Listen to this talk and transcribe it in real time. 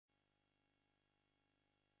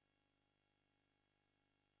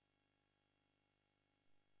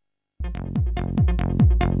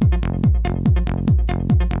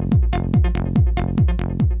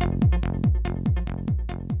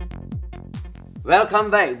Welcome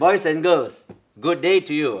back, boys and girls. Good day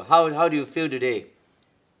to you. How do you feel today?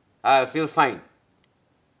 I feel fine.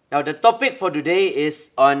 Now the topic for today is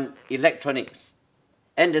on electronics.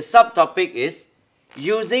 And the subtopic is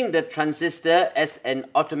using the transistor as an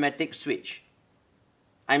automatic switch.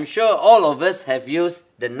 I'm sure all of us have used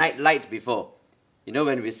the night light before. You know,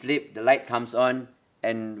 when we sleep, the light comes on,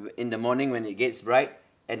 and in the morning when it gets bright,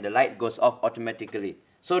 and the light goes off automatically.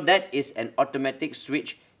 So that is an automatic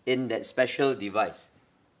switch in that special device.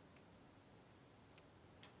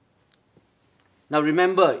 Now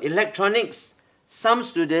remember, electronics, some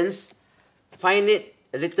students find it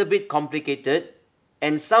a little bit complicated,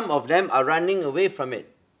 and some of them are running away from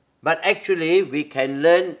it. But actually, we can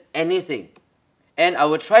learn anything. And I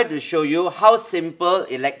will try to show you how simple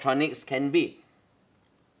electronics can be.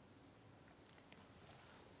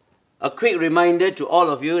 A quick reminder to all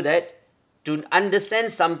of you that to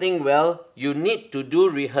understand something well, you need to do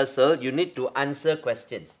rehearsal, you need to answer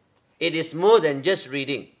questions. It is more than just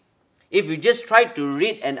reading. If you just try to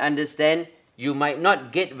read and understand, you might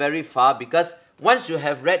not get very far, because once you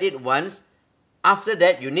have read it once, after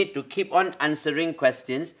that you need to keep on answering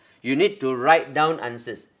questions, you need to write down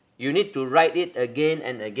answers. You need to write it again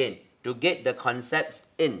and again to get the concepts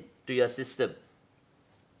into your system.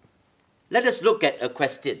 Let us look at a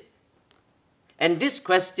question. And this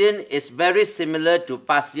question is very similar to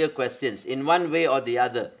past year questions in one way or the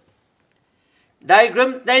other.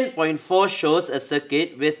 Diagram 10.4 shows a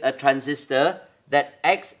circuit with a transistor that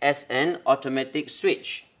acts as an automatic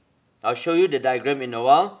switch. I'll show you the diagram in a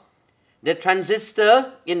while. The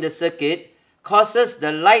transistor in the circuit causes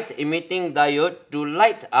the light-emitting diode to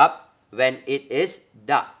light up when it is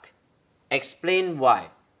dark. Explain why.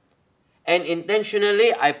 And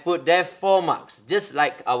intentionally, I put there 4 marks, just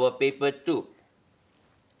like our paper 2.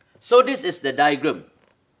 So this is the diagram.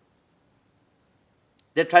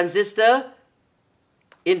 The transistor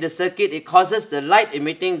in the circuit, it causes the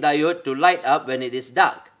light-emitting diode to light up when it is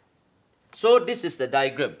dark. So this is the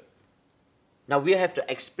diagram. Now we have to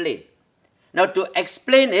explain. Now to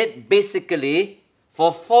explain it, basically,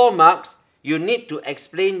 for 4 marks, you need to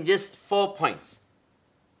explain just 4 points.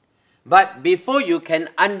 But before you can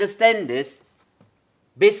understand this,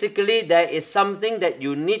 basically there is something that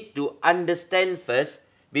you need to understand first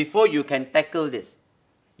before you can tackle this.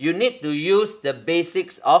 You need to use the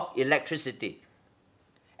basics of electricity.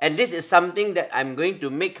 And this is something that I'm going to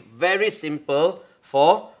make very simple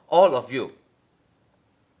for all of you.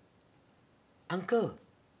 Uncle,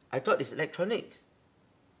 I thought it's electronics.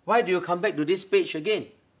 Why do you come back to this page again?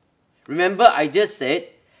 Remember, I just said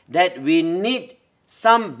that we need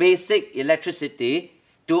some basic electricity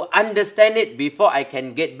to understand it before I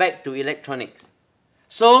can get back to electronics.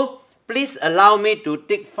 So, please allow me to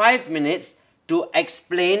take 5 minutes to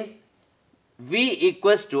explain V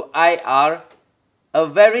equals to IR, a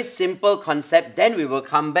very simple concept. Then we will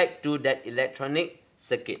come back to that electronic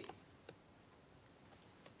circuit.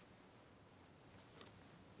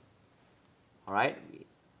 Alright,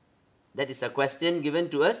 that is a question given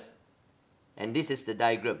to us, and this is the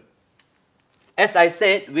diagram. As I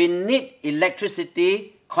said, we need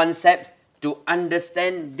electricity concepts to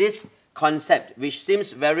understand this concept, which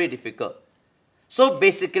seems very difficult. So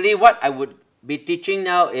basically what I would be teaching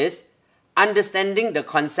now is understanding the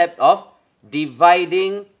concept of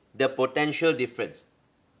dividing the potential difference.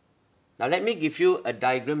 Now let me give you a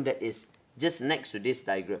diagram that is just next to this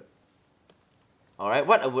diagram. Alright,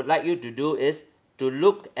 what I would like you to do is to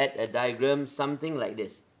look at a diagram something like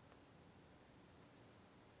this.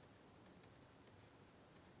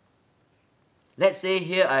 Let's say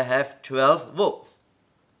here I have 12 volts.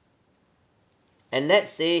 And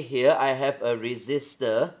let's say here I have a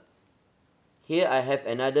resistor. Here I have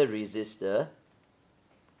another resistor.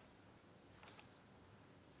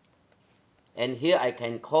 And here I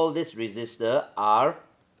can call this resistor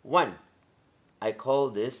R1. I call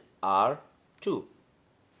this R2.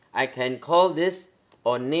 I can call this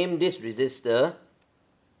or name this resistor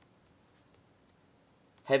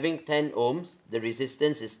having 10 ohms. The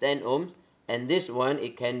resistance is 10 ohms. And this one,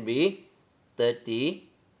 it can be 30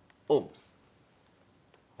 ohms.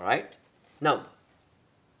 Alright? Now,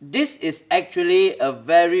 this is actually a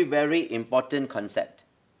very, very important concept.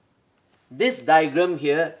 This diagram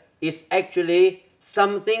here is actually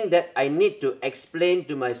something that I need to explain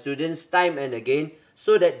to my students time and again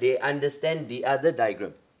so that they understand the other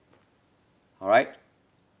diagram. Alright?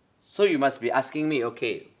 So you must be asking me,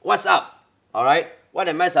 okay, what's up? Alright? What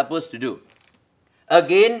am I supposed to do?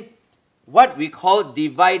 Again, what we call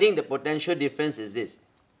dividing the potential difference is this.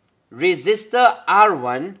 Resistor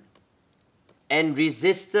R1 and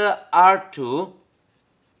resistor R2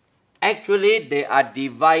 Actually, they are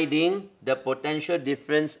dividing the potential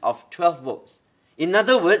difference of 12 volts. In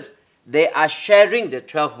other words, they are sharing the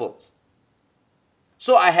 12 volts.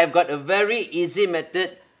 So I have got a very easy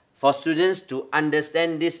method for students to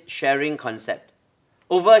understand this sharing concept.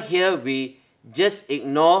 Over here, we just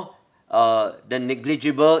ignore the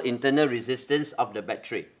negligible internal resistance of the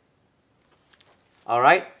battery.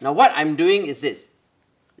 Alright, now what I'm doing is this.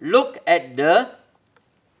 Look at the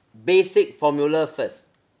basic formula first.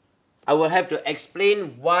 I will have to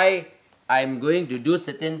explain why I'm going to do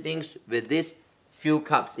certain things with these few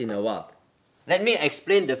cups in a while. Let me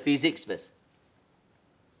explain the physics first.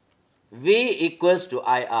 V equals to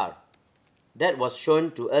IR. That was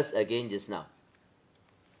shown to us again just now.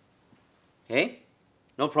 Okay,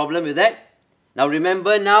 no problem with that. Now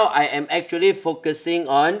remember, now I am actually focusing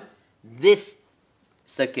on this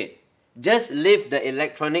circuit. Just leave the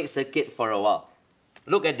electronic circuit for a while.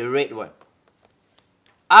 Look at the red one.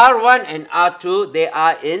 R1 and R2, they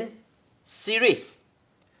are in series.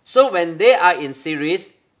 So when they are in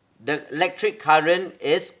series, the electric current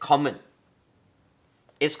is common.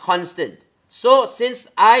 It's constant. So since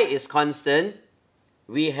I is constant,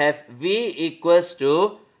 we have V equals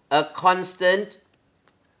to a constant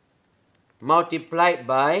multiplied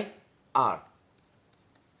by R.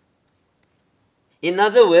 In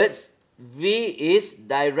other words, V is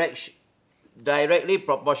directly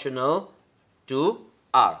proportional to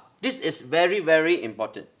R. This is very, very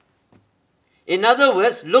important. In other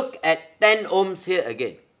words, look at 10 ohms here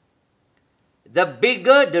again. The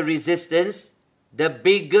bigger the resistance, the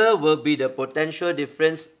bigger will be the potential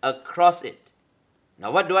difference across it.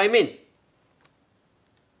 Now, what do I mean?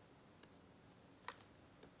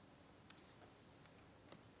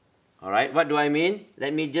 Alright, what do I mean?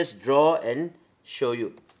 Let me just draw and show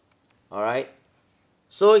you. Alright,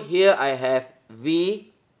 so here I have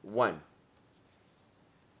V1.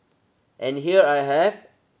 And here I have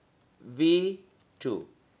V2.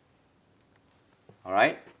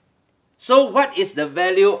 Alright, so what is the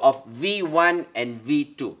value of V1 and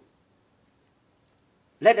V2?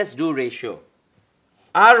 Let us do ratio.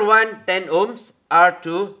 R1 10 ohms,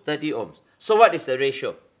 R2 30 ohms. So what is the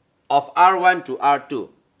ratio of R1 to R2?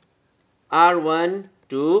 R1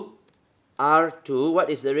 to R2, what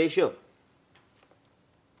is the ratio?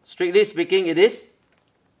 Strictly speaking, it is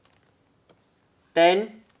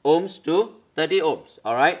 10 ohms to 30 ohms.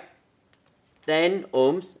 Alright? 10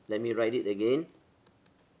 ohms, let me write it again.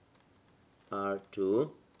 R2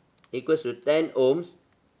 equals to 10 ohms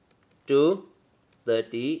to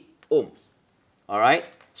 30 ohms. Alright?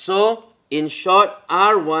 So, in short,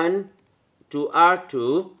 R1 to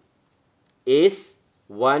R2 is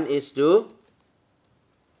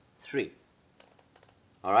 1:3.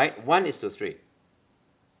 Alright? 1:3.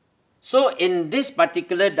 So, in this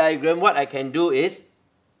particular diagram, what I can do is,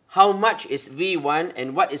 how much is V1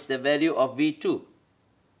 and what is the value of V2?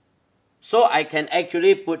 So, I can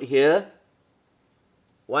actually put here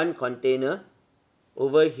one container.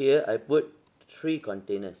 Over here, I put 3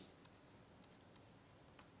 containers.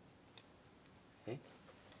 Okay.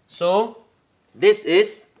 So, this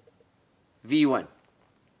is V1.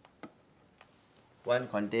 One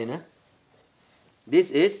container.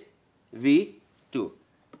 This is V2.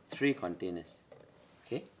 3 containers.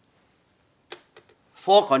 Okay.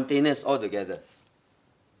 4 containers altogether.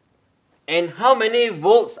 And how many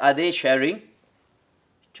volts are they sharing?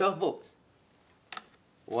 12 volts.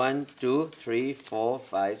 1, 2, 3, 4,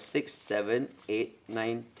 5, 6, 7, 8,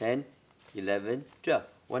 9, 10, 11, 12.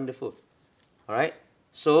 Wonderful. Alright.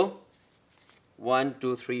 So, 1,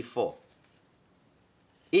 2, 3, 4.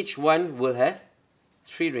 Each one will have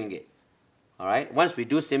 3 ringgit. Alright. Once we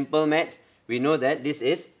do simple maths, we know that this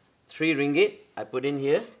is 3 ringgit. I put in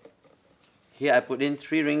here. Here I put in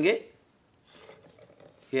 3 ringgit.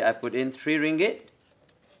 Here I put in 3 ringgit.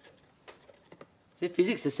 See,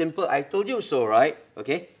 physics is simple. I told you so, right?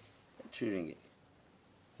 Okay. 3 ringgit.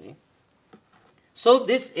 Okay. So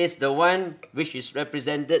this is the one which is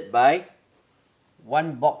represented by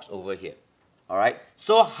one box over here. Alright.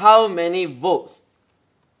 So how many volts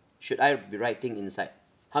should I be writing inside?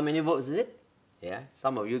 How many volts is it? Yeah.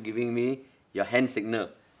 Some of you giving me your hand signal.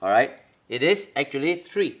 Alright. It is actually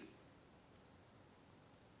 3.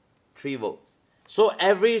 3 volts. So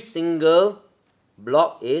every single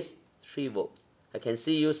block is 3 volts. I can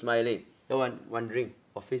see you smiling. You're wondering,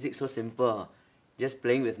 oh, physics so simple. Huh? Just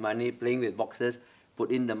playing with money, playing with boxes,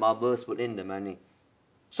 put in the marbles, put in the money.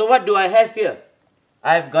 So what do I have here?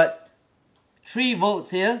 I've got 3 volts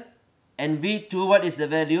here. And V2, what is the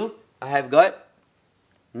value? I have got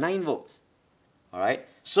 9 volts. Alright.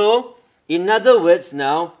 So, in other words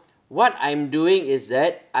now, what I'm doing is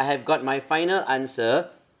that I have got my final answer.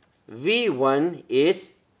 V1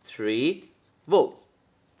 is 3 volts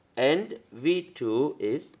and V2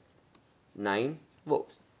 is 9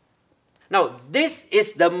 volts. Now, this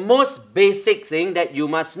is the most basic thing that you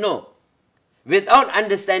must know. Without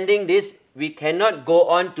understanding this, we cannot go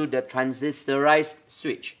on to the transistorized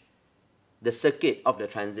switch, the circuit of the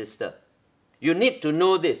transistor. You need to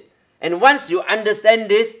know this. And once you understand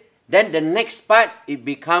this, then the next part, it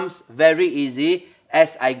becomes very easy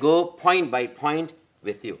as I go point by point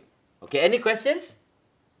with you. Okay, any questions?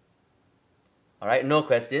 All right, no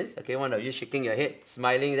questions. Okay, one of you shaking your head,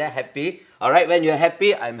 smiling there, happy. All right, when you're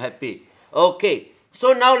happy, I'm happy. Okay,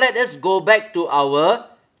 so now let us go back to our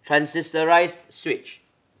transistorized switch.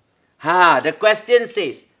 The question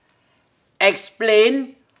says,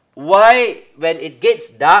 explain why when it gets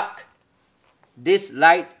dark, this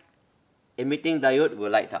light emitting diode will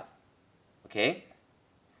light up. Okay,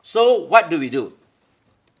 so what do we do?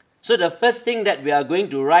 So the first thing that we are going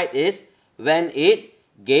to write is when it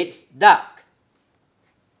gets dark.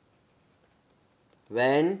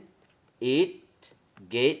 When it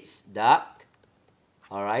gets dark.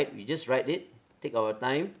 Alright, we just write it. Take our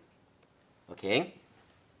time. Okay.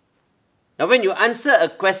 Now when you answer a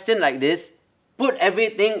question like this, put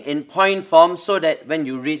everything in point form so that when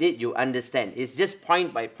you read it, you understand. It's just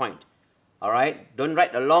point by point. Alright, don't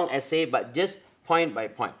write a long essay, but just point by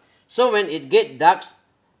point. So when it gets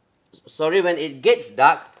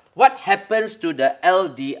dark, what happens to the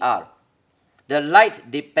LDR? The light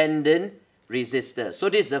dependent resistor. So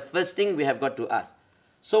this is the first thing we have got to ask.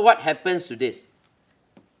 So what happens to this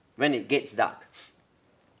when it gets dark?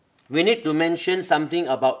 We need to mention something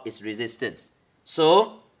about its resistance.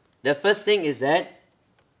 So the first thing is that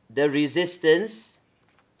the resistance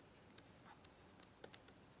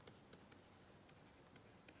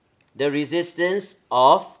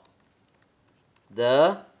of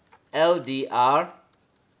the LDR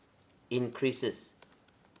increases.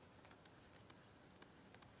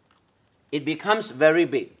 It becomes very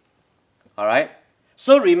big. Alright?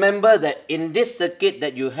 So remember that in this circuit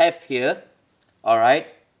that you have here, alright,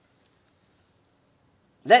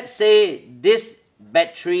 let's say this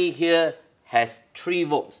battery here has 3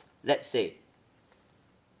 volts. Let's say.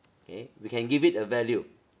 Okay, we can give it a value.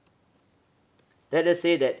 Let us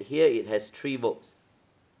say that here it has 3 volts.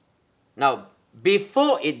 Now,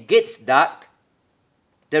 before it gets dark,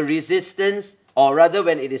 the resistance, or rather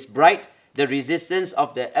when it is bright, the resistance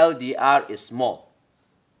of the LDR is small.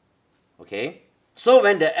 Okay? So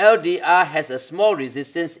when the LDR has a small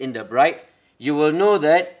resistance in the bright, you will know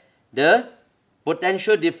that the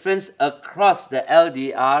potential difference across the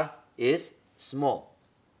LDR is small.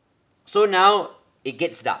 So now it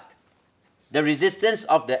gets dark. The resistance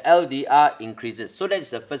of the LDR increases. So that's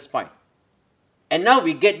the first point. And now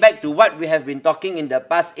we get back to what we have been talking in the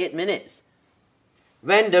past 8 minutes.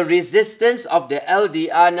 When the resistance of the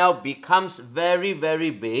LDR now becomes very, very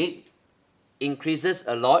big, increases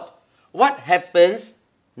a lot, what happens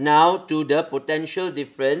now to the potential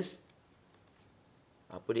difference?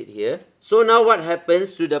 I'll put it here. So now what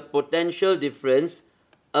happens to the potential difference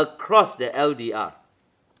across the LDR?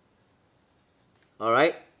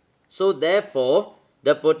 Alright? So therefore,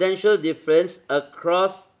 the potential difference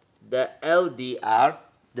across the LDR,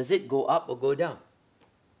 does it go up or go down?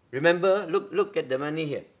 Remember, look at the money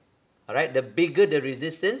here. Alright, the bigger the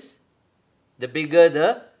resistance, the bigger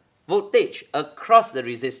the voltage across the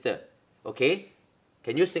resistor. Okay?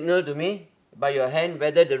 Can you signal to me by your hand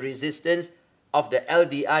whether the resistance of the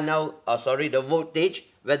LDR now, the voltage,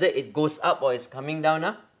 whether it goes up or is coming down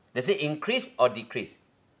now? Does it increase or decrease?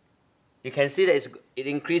 You can see that it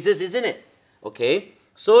increases, isn't it? Okay?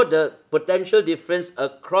 So the potential difference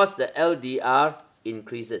across the LDR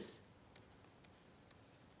increases.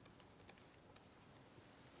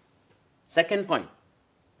 Second point,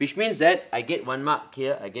 which means that I get 1 mark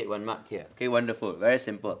here, I get 1 mark here. Okay, wonderful, very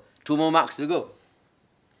simple. 2 more marks to go.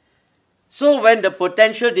 So when the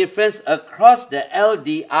potential difference across the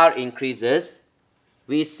LDR increases,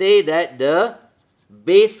 we say that the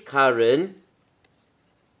base current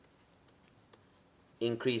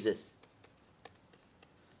increases.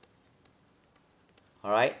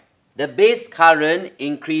 Alright, the base current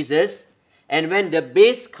increases, and when the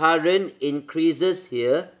base current increases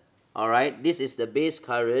here, alright, this is the base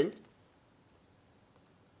current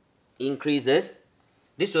increases.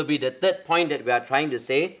 This will be the third point that we are trying to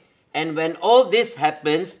say. And when all this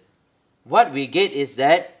happens, what we get is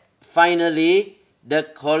that finally the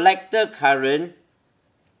collector current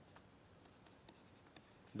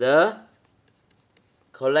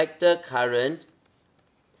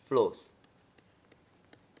flows.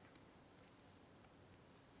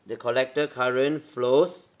 The collector current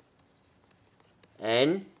flows,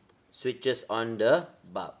 and switches on the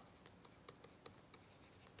bulb.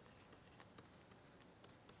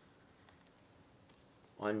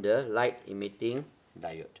 On the light emitting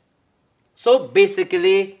diode. So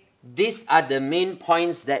basically, these are the main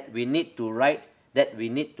points that we need to write, that we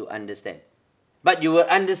need to understand. But you will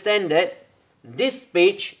understand that this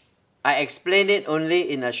page, I explained it only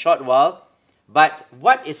in a short while, but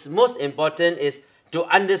what is most important is to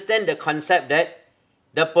understand the concept that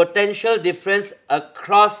the potential difference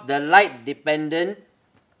across the light-dependent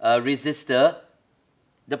resistor,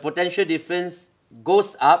 the potential difference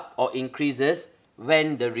goes up or increases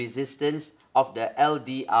when the resistance of the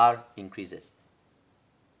LDR increases.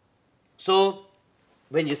 So,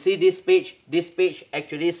 when you see this page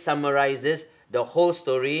actually summarizes the whole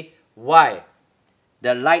story, why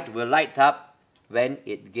the light will light up when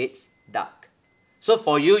it gets dark. So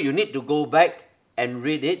for you, you need to go back and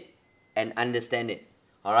read it and understand it.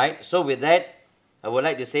 Alright, so with that, I would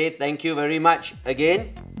like to say thank you very much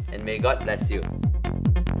again, and may God bless you.